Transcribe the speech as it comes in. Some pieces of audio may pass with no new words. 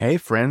Hey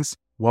friends,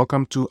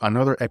 welcome to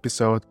another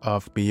episode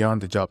of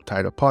Beyond the Job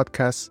Title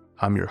podcast.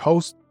 I'm your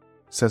host,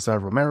 Cesar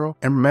Romero.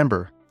 And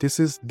remember, this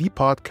is the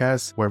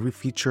podcast where we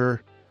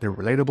feature the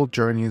relatable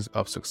journeys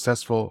of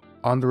successful,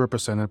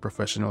 underrepresented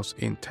professionals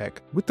in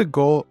tech with the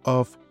goal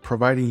of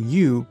providing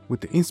you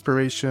with the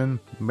inspiration,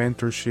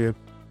 mentorship,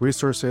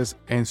 resources,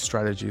 and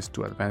strategies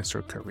to advance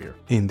your career.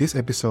 In this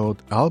episode,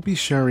 I'll be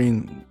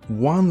sharing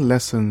one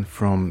lesson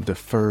from the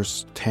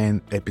first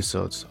 10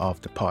 episodes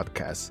of the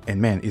podcast.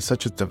 And man, it's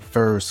such a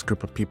diverse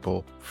group of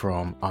people,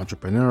 from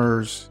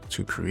entrepreneurs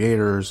to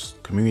creators,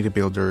 community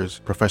builders,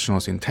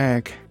 professionals in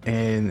tech.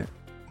 And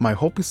my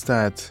hope is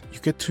that you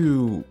get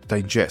to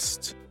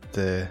digest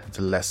the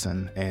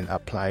lesson and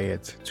apply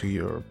it to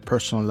your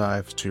personal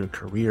life, to your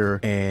career.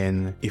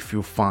 And if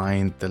you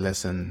find the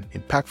lesson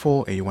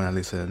impactful and you want to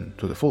listen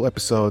to the full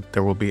episode,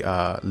 there will be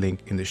a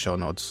link in the show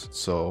notes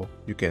so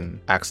you can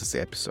access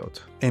the episode.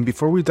 And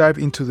before we dive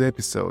into the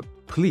episode,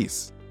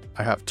 please,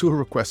 I have two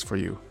requests for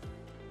you.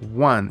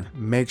 One,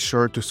 make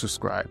sure to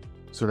subscribe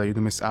so that you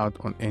don't miss out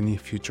on any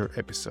future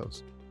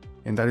episodes.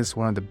 And that is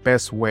one of the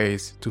best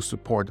ways to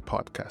support the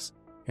podcast.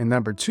 And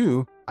number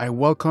two, I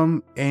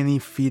welcome any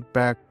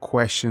feedback,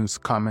 questions,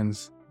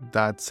 comments.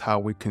 That's how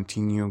we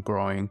continue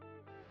growing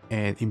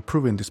and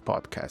improving this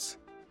podcast.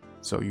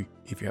 So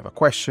if you have a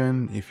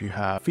question, if you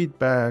have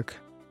feedback,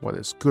 whether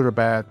it's good or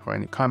bad, or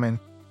any comment,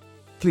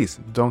 please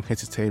don't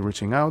hesitate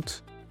reaching out.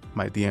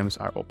 My DMs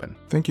are open.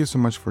 Thank you so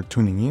much for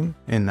tuning in.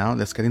 And now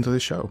let's get into the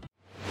show.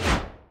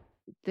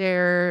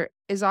 There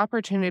is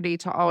opportunity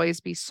to always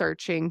be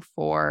searching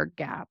for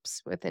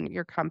gaps within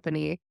your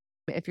company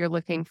if you're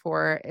looking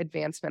for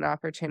advancement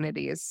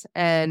opportunities.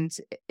 And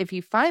if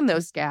you find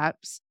those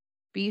gaps,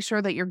 be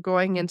sure that you're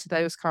going into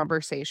those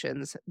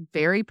conversations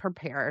very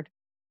prepared,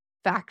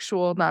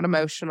 factual, not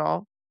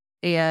emotional,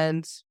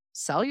 and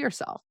sell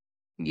yourself.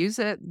 Use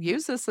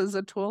this as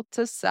a tool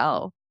to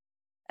sell.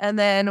 And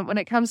then when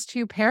it comes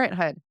to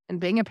parenthood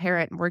and being a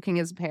parent and working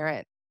as a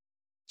parent,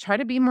 try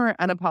to be more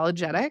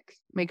unapologetic.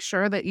 Make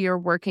sure that you're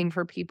working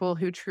for people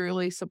who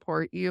truly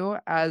support you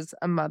as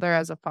a mother,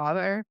 as a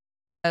father.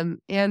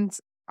 And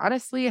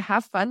honestly,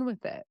 have fun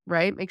with it,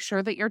 right? Make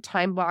sure that you're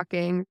time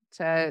blocking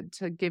to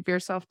give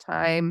yourself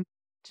time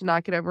to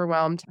not get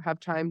overwhelmed, to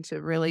have time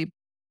to really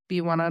be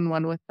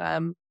one-on-one with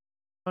them.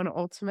 And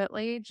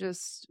ultimately,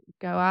 just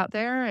go out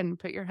there and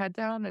put your head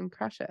down and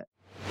crush it.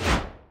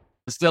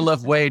 Still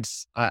lift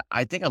weights.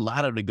 I think a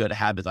lot of the good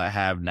habits I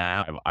have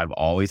now, I've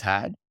always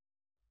had.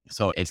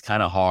 So it's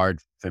kind of hard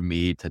for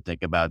me to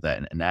think about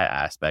that in that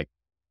aspect.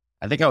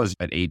 I think I was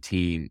at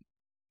 18,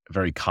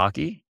 very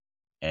cocky.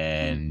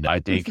 And I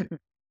think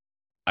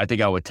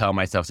I would tell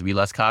myself to be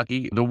less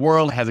cocky. The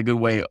world has a good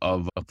way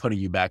of putting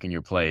you back in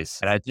your place.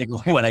 And I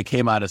think when I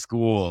came out of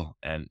school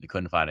and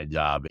couldn't find a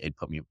job, it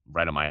put me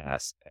right on my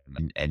ass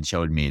and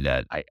showed me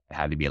that I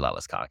had to be a lot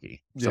less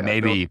cocky. So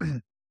maybe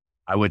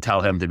I would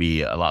tell him to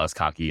be a lot less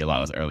cocky a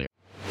lot less earlier.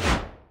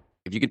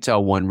 If you could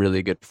tell one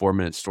really good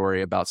 4-minute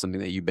story about something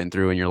that you've been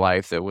through in your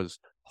life that was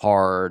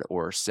hard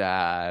or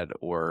sad,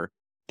 or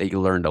that you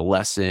learned a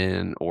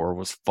lesson, or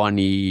was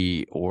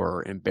funny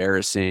or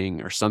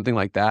embarrassing or something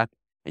like that,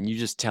 and you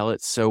just tell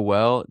it so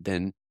well,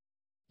 then,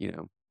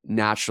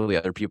 naturally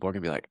other people are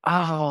going to be like,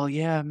 oh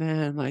yeah,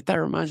 man, like that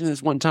reminds me of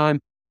this one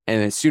time.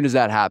 And as soon as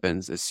that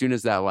happens, as soon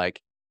as that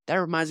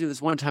reminds me of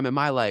this one time in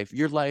my life,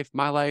 your life,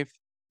 my life,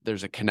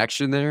 there's a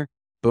connection there.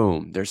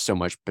 Boom, there's so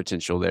much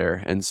potential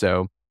there. And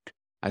so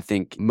I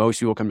think most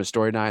people come to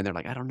story night and they're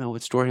like, I don't know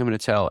what story I'm going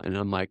to tell. And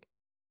I'm like,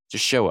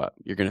 just show up.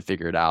 You're going to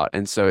figure it out.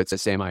 And so it's the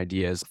same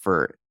idea as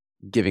for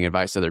giving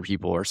advice to other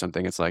people or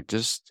something. It's like,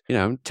 just,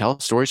 tell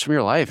stories from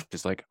your life.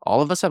 Because like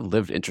all of us have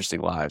lived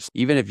interesting lives.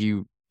 Even if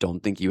you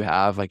don't think you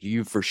have, like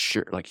you for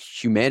sure, like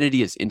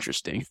humanity is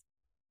interesting.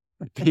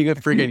 Being a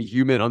freaking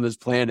human on this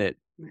planet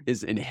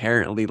is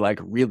inherently like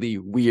really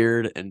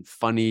weird and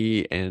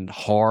funny and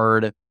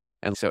hard.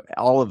 And so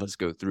all of us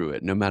go through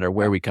it, no matter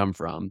where we come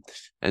from.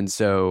 And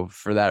so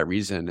for that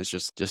reason, it's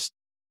just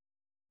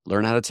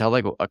learn how to tell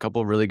like a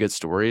couple of really good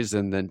stories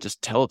and then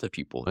just tell it to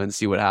people and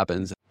see what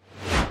happens.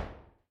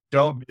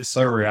 Don't be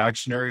so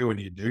reactionary when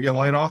you do get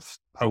laid off.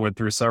 I went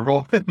through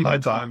several in my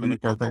time in the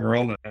corporate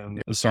world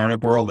and the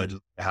startup world. They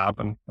just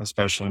happen,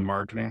 especially in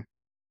marketing.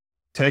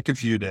 Take a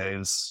few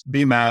days,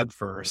 be mad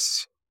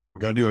first,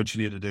 go do what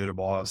you need to do to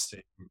boss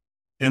team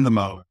in the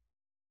moment.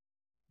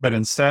 But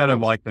instead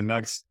of like the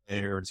next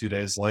day or 2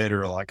 days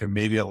later, like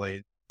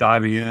immediately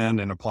diving in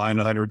and applying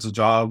to hundreds of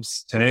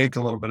jobs, take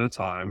a little bit of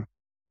time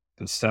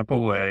to step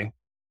away,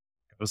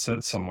 go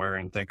sit somewhere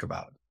and think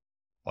about it.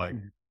 Like,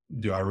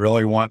 do I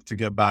really want to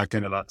get back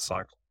into that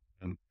cycle?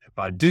 And if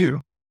I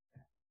do,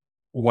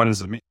 what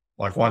does it mean?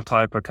 Like, what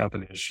type of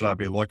company should I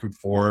be looking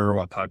for?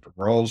 What type of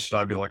roles should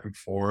I be looking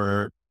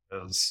for?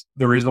 Is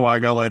the reason why I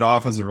got laid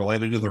off, is it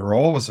related to the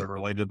role? Was it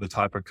related to the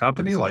type of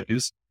company? Like, do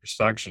some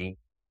perception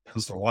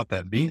as to what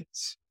that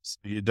means. So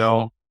you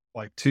don't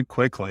like too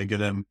quickly get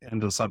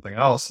into something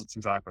else that's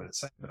exactly the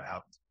same that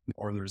happens,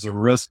 or there's a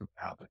risk of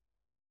happening.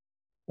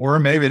 Or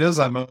maybe it is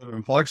that moment of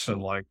inflection.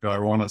 Like, do I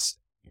want to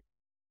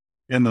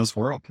in this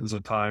world is a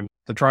time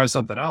to try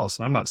something else.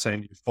 And I'm not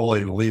saying you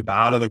fully leap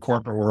out of the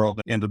corporate world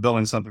into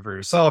building something for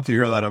yourself. You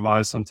hear that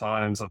advice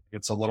sometimes. I think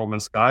it's a little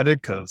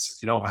misguided because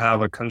you don't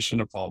have a cushion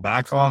to fall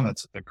back on.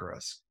 That's a big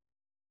risk.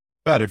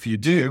 But if you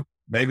do,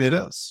 maybe it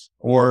is.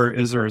 Or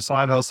is there a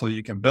side hustle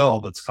you can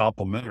build that's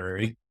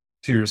complementary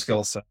to your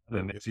skill set?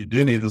 And if you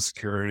do need the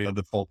security of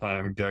the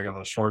full-time gig in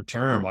the short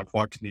term, like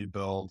what can you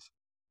build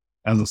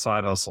as a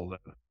side hustle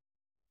that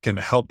can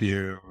help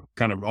you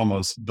kind of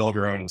almost build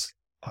your own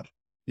spot?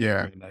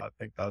 Yeah. I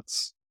think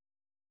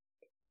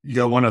you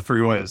go one of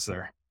three ways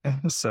there.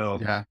 So,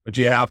 Yeah. but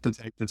you have to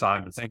take the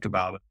time to think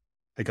about it,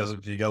 because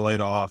if you get laid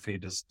off, you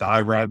just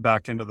dive right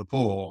back into the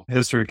pool,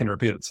 history can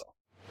repeat itself.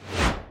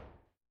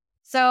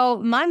 So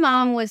my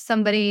mom was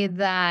somebody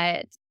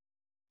that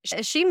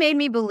she made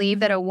me believe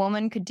that a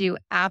woman could do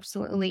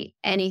absolutely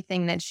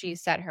anything that she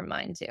set her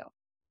mind to.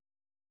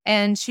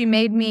 And she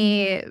made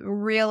me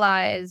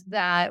realize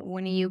that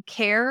when you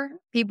care,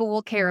 people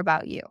will care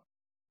about you.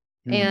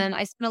 And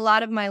I spent a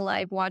lot of my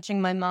life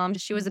watching my mom.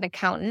 She was an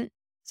accountant.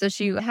 So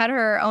she had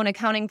her own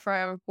accounting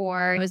firm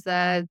it was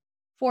the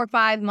 4 or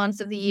 5 months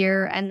of the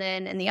year. And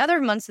then in the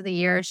other months of the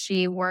year,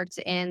 she worked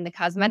in the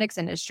cosmetics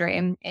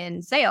industry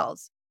in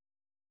sales.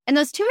 And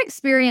those two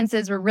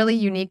experiences were really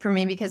unique for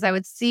me because I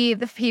would see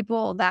the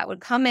people that would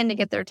come in to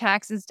get their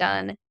taxes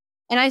done.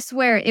 And I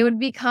swear it would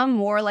become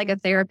more like a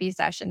therapy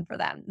session for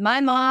them. My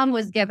mom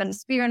was given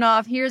spearing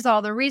off, here's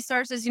all the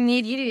resources you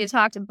need. You need to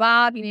talk to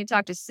Bob. You need to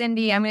talk to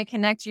Cindy. I'm going to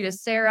connect you to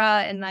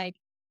Sarah. And like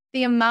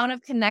the amount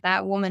of connect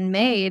that woman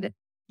made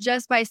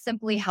just by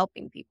simply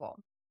helping people.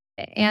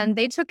 And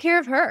they took care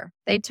of her.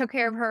 They took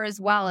care of her as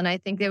well. And I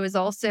think it was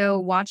also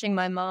watching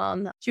my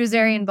mom. She was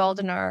very involved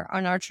in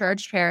our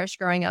church parish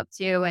growing up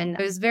too. And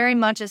it was very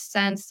much a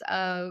sense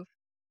of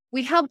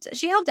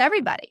she helped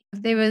everybody.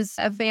 If there was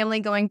a family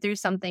going through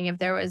something, if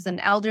there was an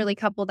elderly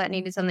couple that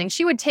needed something,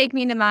 she would take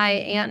me to my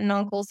aunt and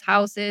uncle's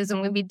houses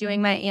and we'd be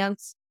doing my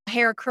aunt's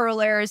hair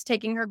curlers,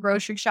 taking her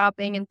grocery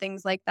shopping and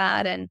things like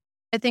that. And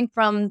I think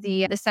from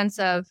the sense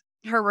of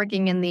her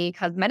working in the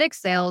cosmetic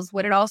sales,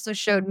 what it also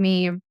showed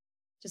me,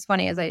 just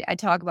funny as I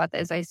talk about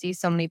this, I see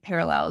so many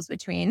parallels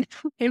between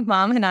my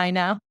mom and I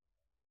now.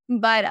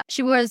 But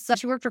she worked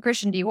for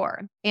Christian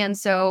Dior. And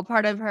so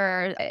part of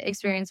her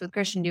experience with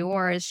Christian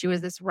Dior is she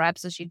was this rep.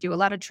 So she'd do a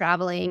lot of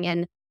traveling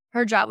and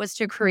her job was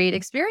to create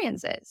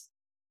experiences.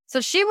 So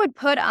she would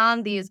put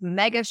on these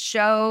mega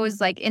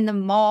shows like in the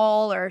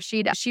mall, or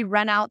she'd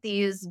rent out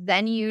these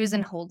venues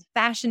and hold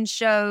fashion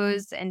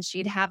shows. And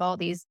she'd have all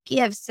these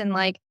gifts and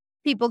like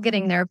people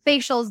getting their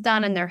facials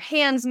done and their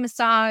hands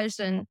massaged.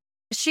 And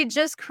she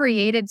just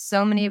created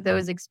so many of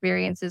those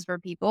experiences for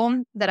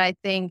people that I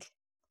think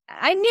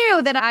I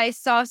knew that I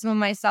saw some of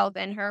myself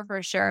in her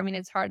for sure. I mean,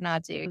 it's hard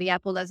not to. The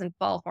apple doesn't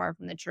fall far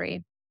from the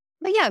tree.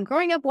 But yeah,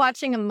 growing up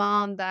watching a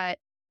mom that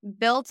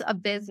built a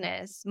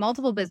business,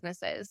 multiple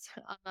businesses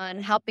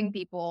on helping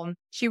people,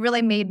 she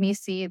really made me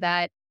see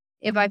that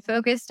if I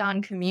focused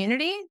on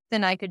community,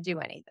 then I could do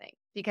anything.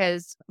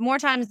 Because more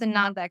times than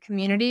not, that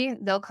community,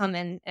 they'll come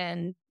in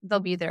and they'll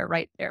be there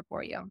right there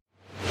for you.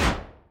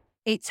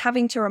 It's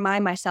having to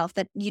remind myself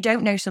that you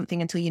don't know something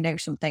until you know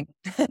something.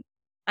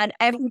 And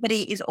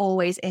everybody is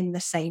always in the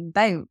same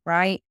boat,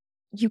 right?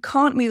 You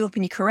can't move up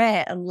in your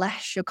career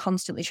unless you're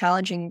constantly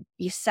challenging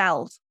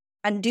yourself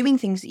and doing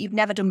things that you've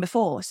never done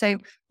before. So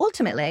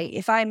ultimately,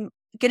 if I'm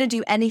going to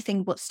do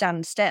anything but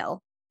stand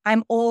still,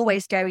 I'm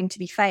always going to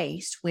be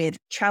faced with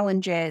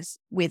challenges,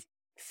 with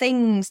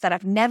things that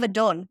I've never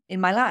done in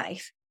my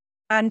life.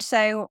 And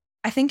so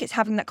I think it's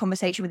having that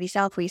conversation with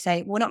yourself where you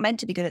say, we're not meant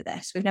to be good at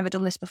this. We've never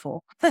done this before.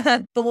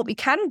 But what we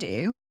can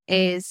do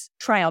is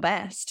try our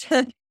best.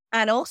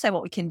 And also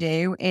what we can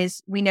do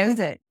is we know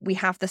that we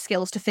have the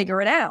skills to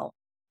figure it out.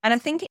 And I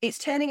think it's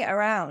turning it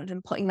around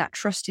and putting that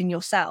trust in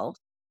yourself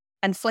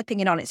and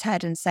flipping it on its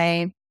head and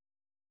saying,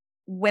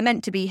 we're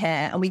meant to be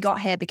here and we got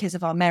here because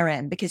of our merit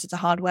and because it's the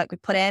hard work we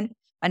put in,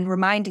 and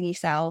reminding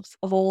yourself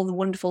of all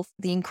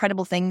the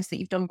incredible things that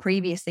you've done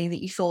previously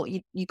that you thought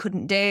you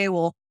couldn't do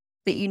or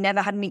that you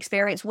never had any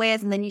experience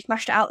with, and then you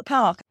smashed it out the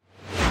park.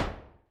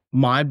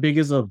 My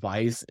biggest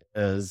advice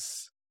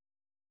is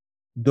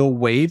the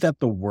way that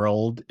the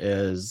world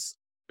is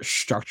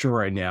structured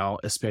right now,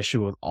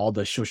 especially with all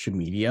the social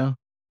media.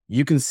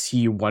 You can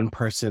see one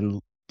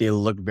person, they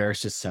look very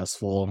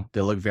successful,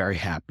 they look very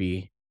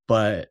happy,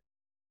 but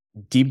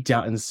deep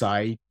down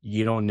inside,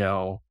 you don't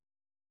know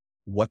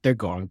what they're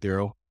going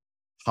through,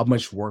 how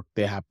much work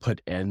they have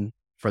put in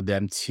for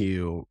them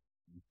to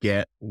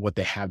get what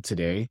they have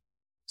today.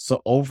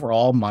 So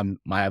overall,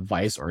 my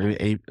advice or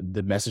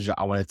the message that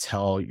I want to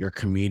tell your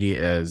community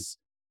is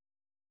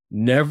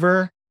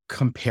never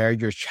compare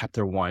your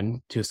chapter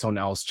 1 to someone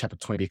else's chapter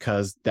 20,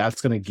 because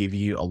that's going to give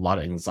you a lot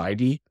of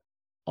anxiety,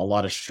 a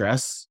lot of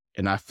stress.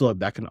 And I feel like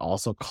that can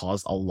also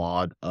cause a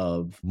lot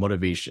of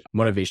motivation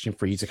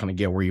for you to kind of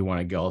get where you want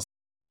to go.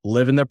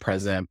 Live in the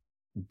present,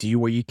 do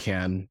what you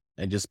can,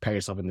 and just pat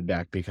yourself in the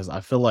back, because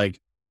I feel like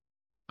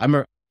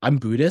I'm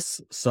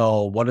Buddhist.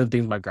 So one of the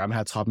things my grandma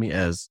had taught me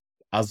is,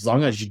 as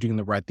long as you're doing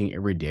the right thing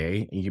every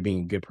day and you're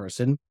being a good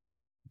person,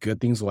 good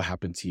things will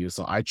happen to you.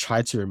 So I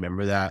try to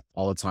remember that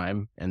all the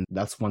time. And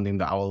that's one thing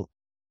that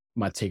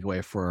my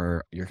takeaway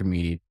for your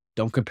community.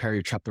 Don't compare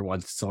your chapter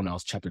 1 to someone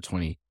else, chapter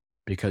 20,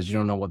 because you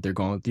don't know what they're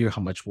going through,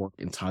 how much work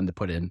and time to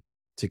put in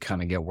to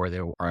kind of get where they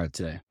are at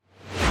today.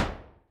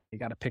 You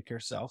got to pick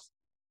yourself.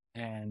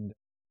 And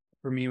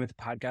for me with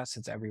the podcast,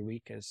 it's every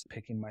week is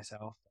picking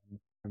myself and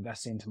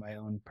investing into my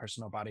own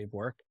personal body of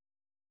work.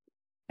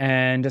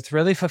 And it's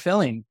really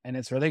fulfilling, and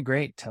it's really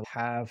great to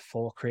have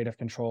full creative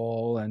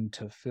control and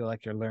to feel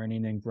like you're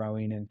learning and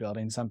growing and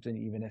building something,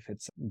 even if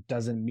it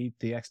doesn't meet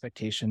the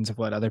expectations of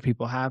what other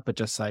people have, but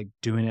just like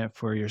doing it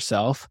for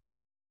yourself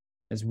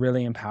is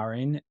really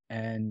empowering.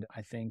 And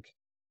I think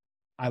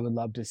I would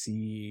love to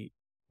see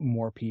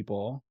more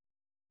people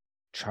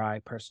try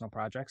personal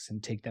projects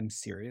and take them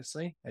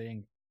seriously. I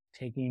think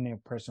taking a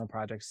personal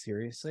project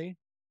seriously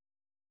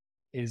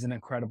is an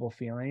incredible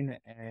feeling.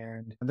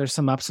 And there's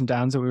some ups and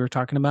downs that we were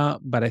talking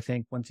about, but I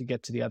think once you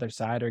get to the other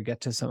side or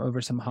get to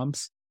over some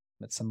humps,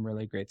 that's some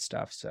really great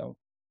stuff. So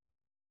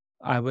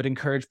I would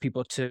encourage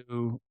people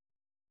to,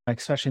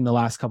 especially in the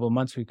last couple of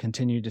months, we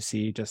continue to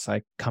see just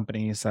like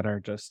companies that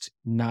are just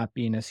not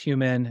being as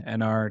human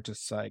and are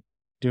just like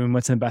doing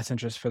what's in the best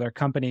interest for their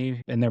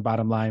company and their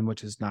bottom line,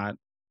 which is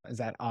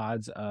at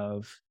odds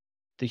of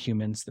the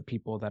humans, the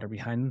people that are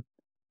behind,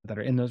 that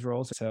are in those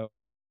roles. So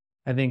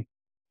I think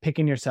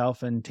picking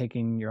yourself and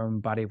taking your own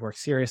body of work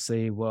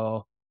seriously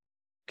will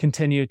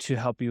continue to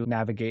help you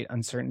navigate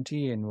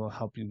uncertainty and will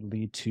help you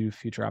lead to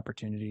future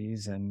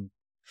opportunities and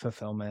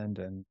fulfillment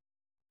and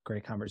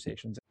great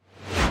conversations.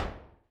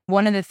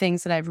 One of the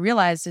things that I've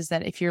realized is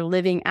that if you're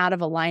living out of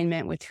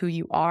alignment with who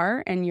you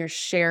are and you're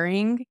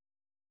sharing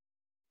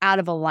out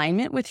of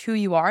alignment with who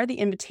you are, the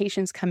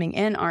invitations coming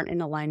in aren't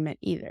in alignment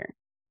either.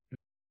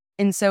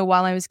 And so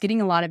while I was getting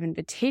a lot of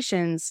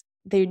invitations,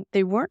 they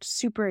weren't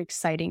super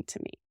exciting to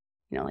me.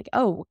 Like,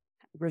 oh,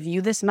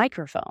 review this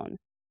microphone,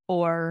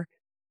 or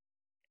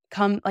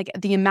come, like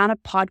the amount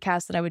of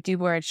podcasts that I would do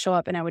where I'd show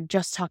up and I would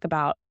just talk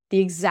about the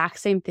exact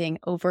same thing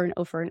over and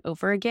over and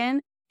over again.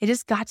 It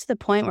just got to the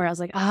point where I was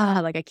like,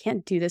 I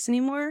can't do this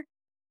anymore.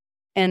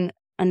 And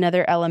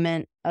another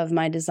element of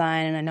my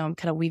design, and I know I'm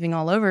kind of weaving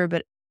all over,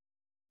 but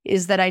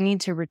is that I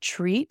need to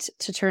retreat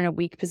to turn a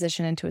weak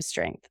position into a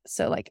strength.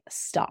 So like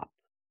stop,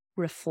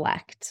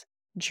 reflect,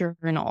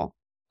 journal,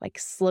 like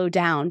slow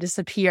down,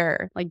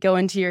 disappear, like go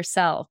into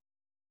yourself.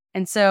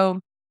 And so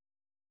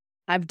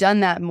I've done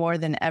that more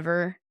than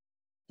ever,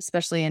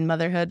 especially in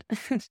motherhood.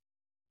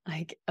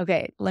 Like,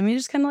 okay, let me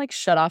just kind of like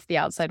shut off the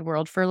outside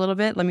world for a little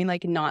bit. Let me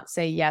like not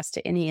say yes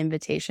to any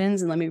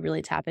invitations and let me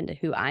really tap into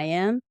who I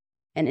am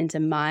and into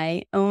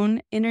my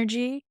own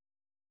energy,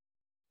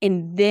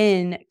 and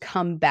then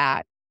come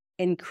back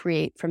and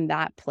create from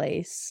that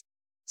place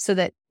so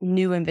that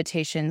new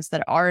invitations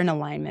that are in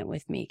alignment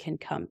with me can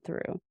come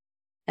through.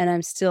 And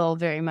I'm still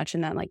very much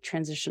in that like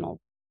transitional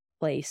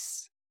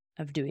place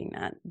of doing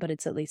that, but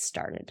it's at least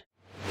started.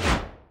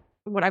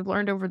 What I've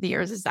learned over the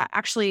years is that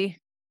actually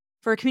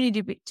for a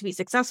community to be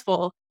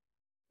successful,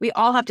 we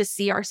all have to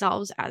see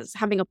ourselves as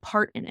having a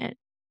part in it.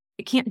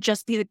 It can't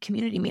just be the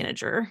community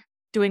manager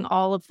doing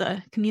all of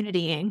the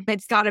communitying.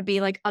 It's got to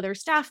be like other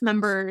staff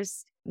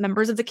members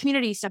of the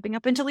community stepping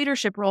up into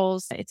leadership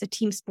roles. It's a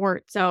team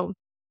sport. So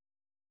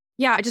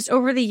yeah, just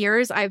over the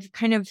years, I've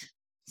kind of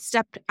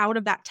stepped out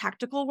of that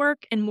tactical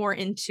work and more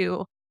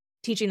into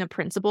teaching the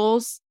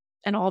principles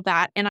and all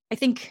that. And I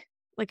think,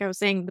 like I was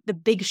saying, the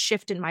big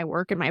shift in my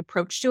work and my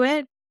approach to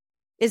it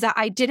is that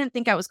I didn't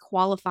think I was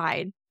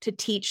qualified to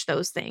teach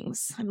those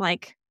things. I'm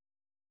like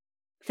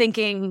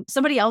thinking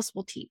somebody else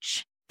will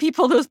teach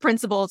people those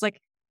principles. Like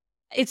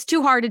it's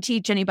too hard to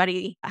teach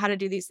anybody how to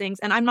do these things.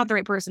 And I'm not the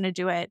right person to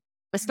do it,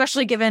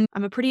 especially given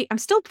I'm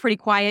still a pretty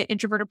quiet,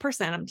 introverted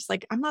person. I'm just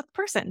like, I'm not the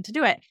person to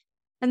do it.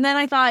 And then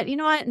I thought, you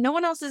know what? No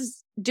one else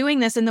is doing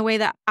this in the way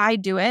that I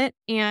do it.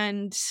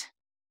 And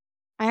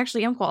I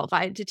actually am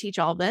qualified to teach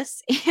all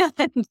this.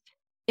 And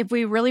if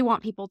we really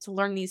want people to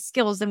learn these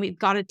skills, then we've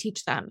got to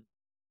teach them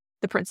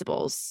the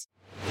principles.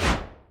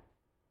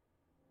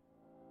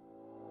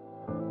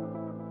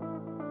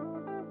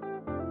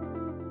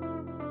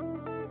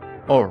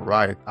 All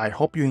right, I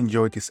hope you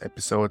enjoyed this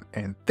episode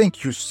and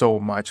thank you so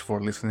much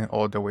for listening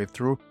all the way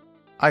through.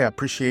 I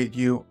appreciate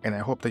you and I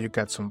hope that you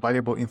got some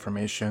valuable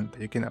information that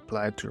you can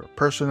apply to your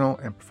personal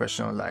and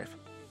professional life.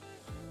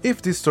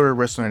 If this story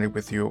resonated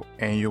with you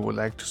and you would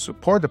like to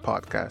support the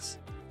podcast,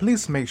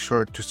 please make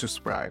sure to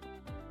subscribe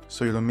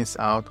so you don't miss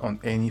out on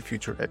any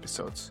future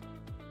episodes.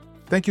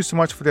 Thank you so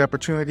much for the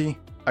opportunity.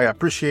 I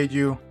appreciate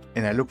you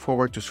and I look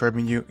forward to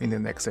serving you in the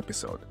next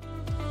episode.